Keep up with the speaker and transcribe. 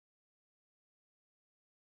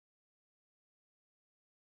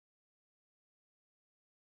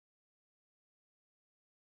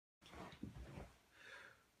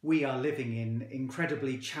We are living in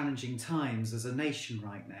incredibly challenging times as a nation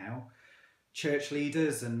right now. Church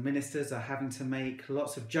leaders and ministers are having to make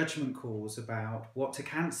lots of judgment calls about what to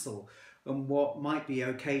cancel and what might be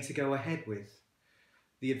okay to go ahead with.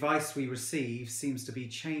 The advice we receive seems to be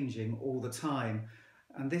changing all the time,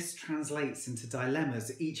 and this translates into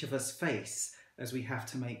dilemmas each of us face as we have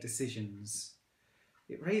to make decisions.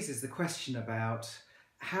 It raises the question about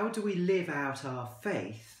how do we live out our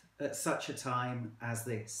faith at such a time as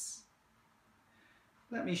this?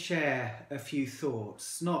 Let me share a few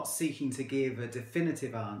thoughts, not seeking to give a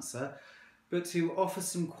definitive answer, but to offer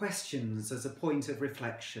some questions as a point of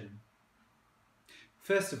reflection.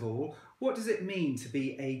 First of all, what does it mean to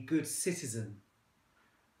be a good citizen?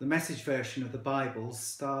 The Message version of the Bible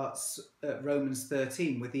starts at Romans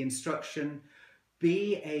 13 with the instruction,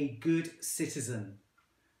 "Be a good citizen."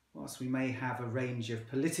 Whilst we may have a range of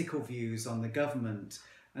political views on the government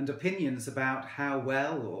and opinions about how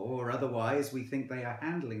well or otherwise we think they are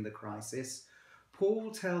handling the crisis,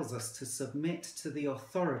 Paul tells us to submit to the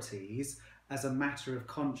authorities as a matter of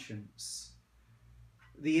conscience.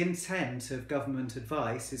 The intent of government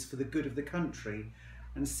advice is for the good of the country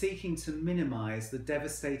and seeking to minimise the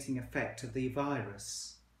devastating effect of the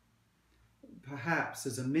virus. Perhaps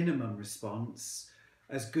as a minimum response,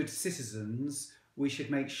 as good citizens, we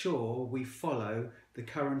should make sure we follow the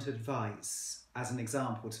current advice as an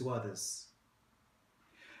example to others.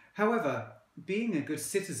 However, being a good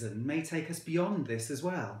citizen may take us beyond this as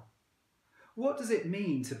well. What does it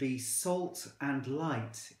mean to be salt and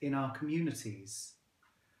light in our communities?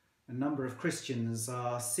 A number of Christians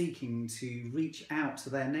are seeking to reach out to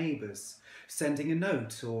their neighbours, sending a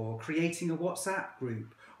note or creating a WhatsApp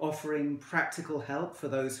group, offering practical help for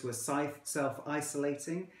those who are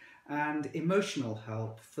self-isolating and emotional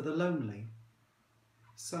help for the lonely.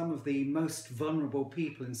 Some of the most vulnerable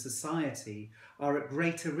people in society are at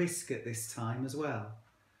greater risk at this time as well.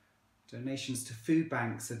 Donations to food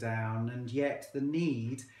banks are down, and yet the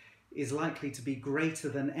need is likely to be greater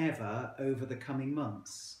than ever over the coming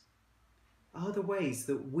months. Are there ways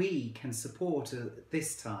that we can support at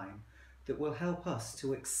this time that will help us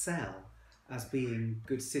to excel as being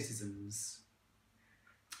good citizens?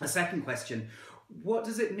 A second question, what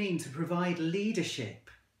does it mean to provide leadership?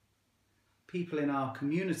 People in our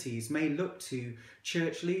communities may look to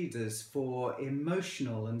church leaders for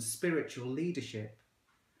emotional and spiritual leadership.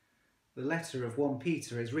 The letter of 1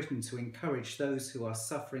 Peter is written to encourage those who are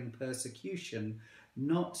suffering persecution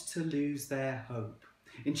not to lose their hope.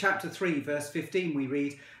 In chapter 3, verse 15, we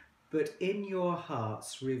read, "But in your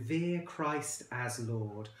hearts revere Christ as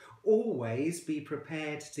Lord. Always be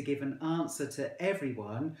prepared to give an answer to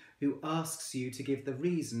everyone who asks you to give the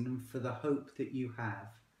reason for the hope that you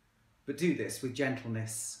have. But do this with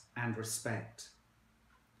gentleness and respect."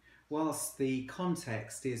 Whilst the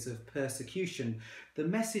context is of persecution, the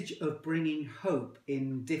message of bringing hope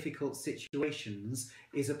in difficult situations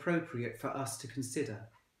is appropriate for us to consider.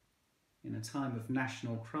 In a time of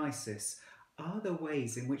national crisis, are there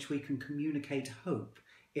ways in which we can communicate hope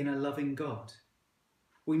in a loving God?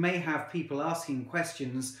 We may have people asking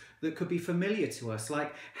questions that could be familiar to us,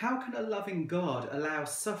 like, how can a loving God allow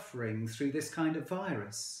suffering through this kind of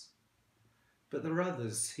virus? But there are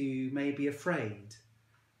others who may be afraid,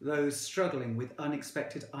 those struggling with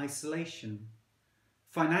unexpected isolation,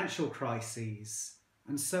 financial crises,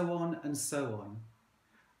 and so on and so on.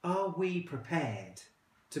 Are we prepared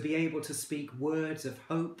to be able to speak words of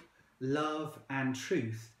hope, love, and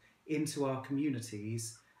truth into our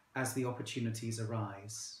communities as the opportunities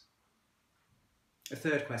arise? A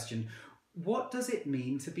third question, what does it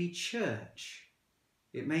mean to be church?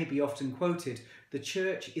 It may be often quoted, the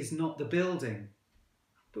church is not the building.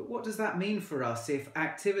 But what does that mean for us if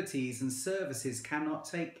activities and services cannot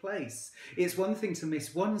take place? It's one thing to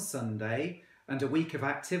miss one Sunday and a week of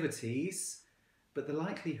activities, but the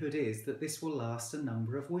likelihood is that this will last a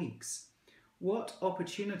number of weeks. What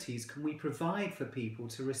opportunities can we provide for people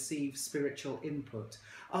to receive spiritual input?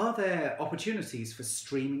 Are there opportunities for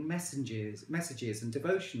streaming messages and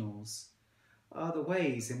devotionals? Are there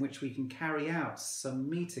ways in which we can carry out some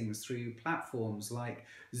meetings through platforms like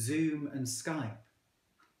Zoom and Skype?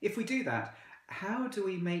 If we do that, how do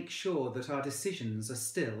we make sure that our decisions are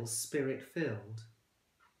still spirit-filled?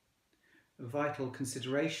 A vital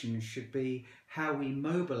consideration should be how we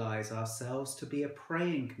mobilise ourselves to be a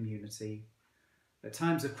praying community. At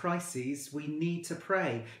times of crises, we need to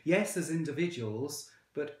pray, yes, as individuals,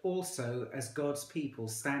 but also as God's people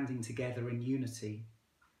standing together in unity.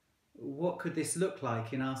 What could this look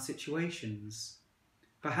like in our situations?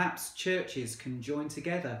 Perhaps churches can join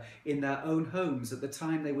together in their own homes at the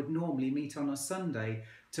time they would normally meet on a Sunday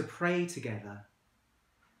to pray together.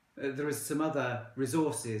 There are some other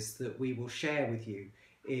resources that we will share with you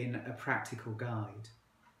in a practical guide.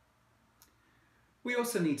 We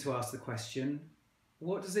also need to ask the question,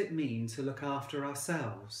 what does it mean to look after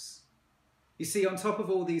ourselves? You see, on top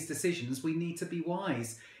of all these decisions, we need to be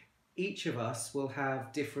wise. Each of us will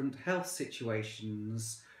have different health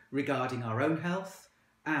situations regarding our own health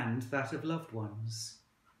and that of loved ones.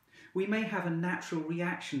 We may have a natural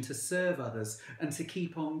reaction to serve others and to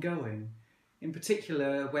keep on going, in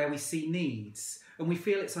particular where we see needs and we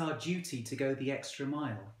feel it's our duty to go the extra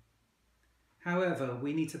mile. However,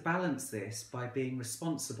 we need to balance this by being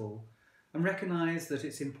responsible and recognise that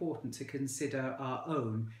it's important to consider our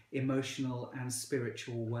own emotional and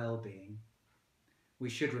spiritual well-being. We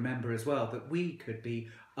should remember as well that we could be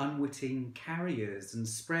unwitting carriers and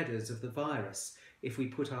spreaders of the virus if we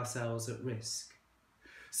put ourselves at risk.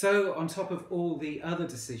 So, on top of all the other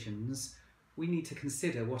decisions, we need to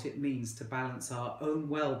consider what it means to balance our own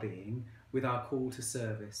well-being with our call to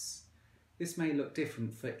service. This may look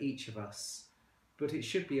different for each of us, but it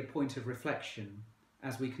should be a point of reflection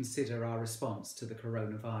as we consider our response to the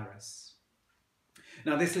coronavirus.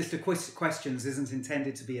 Now, this list of questions isn't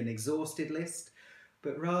intended to be an exhausted list,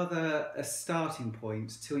 but rather a starting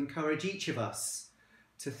point to encourage each of us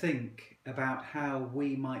to think about how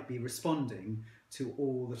we might be responding to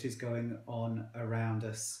all that is going on around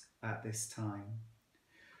us at this time.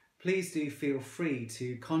 Please do feel free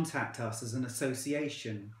to contact us as an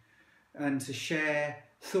association and to share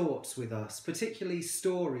thoughts with us, particularly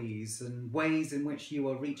stories and ways in which you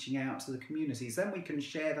are reaching out to the communities. Then we can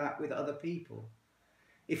share that with other people.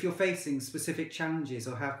 If you're facing specific challenges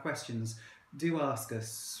or have questions, do ask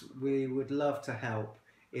us. We would love to help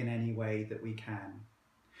in any way that we can.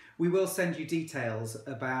 We will send you details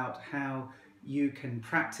about how you can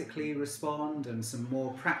practically respond and some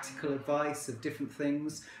more practical advice of different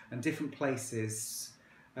things and different places.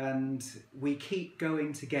 And we keep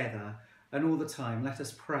going together, and all the time let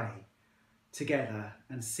us pray together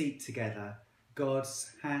and seek together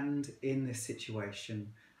God's hand in this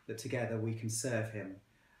situation, that together we can serve him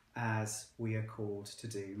as we are called to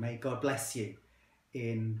do. May God bless you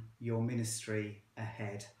in your ministry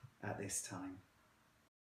ahead at this time.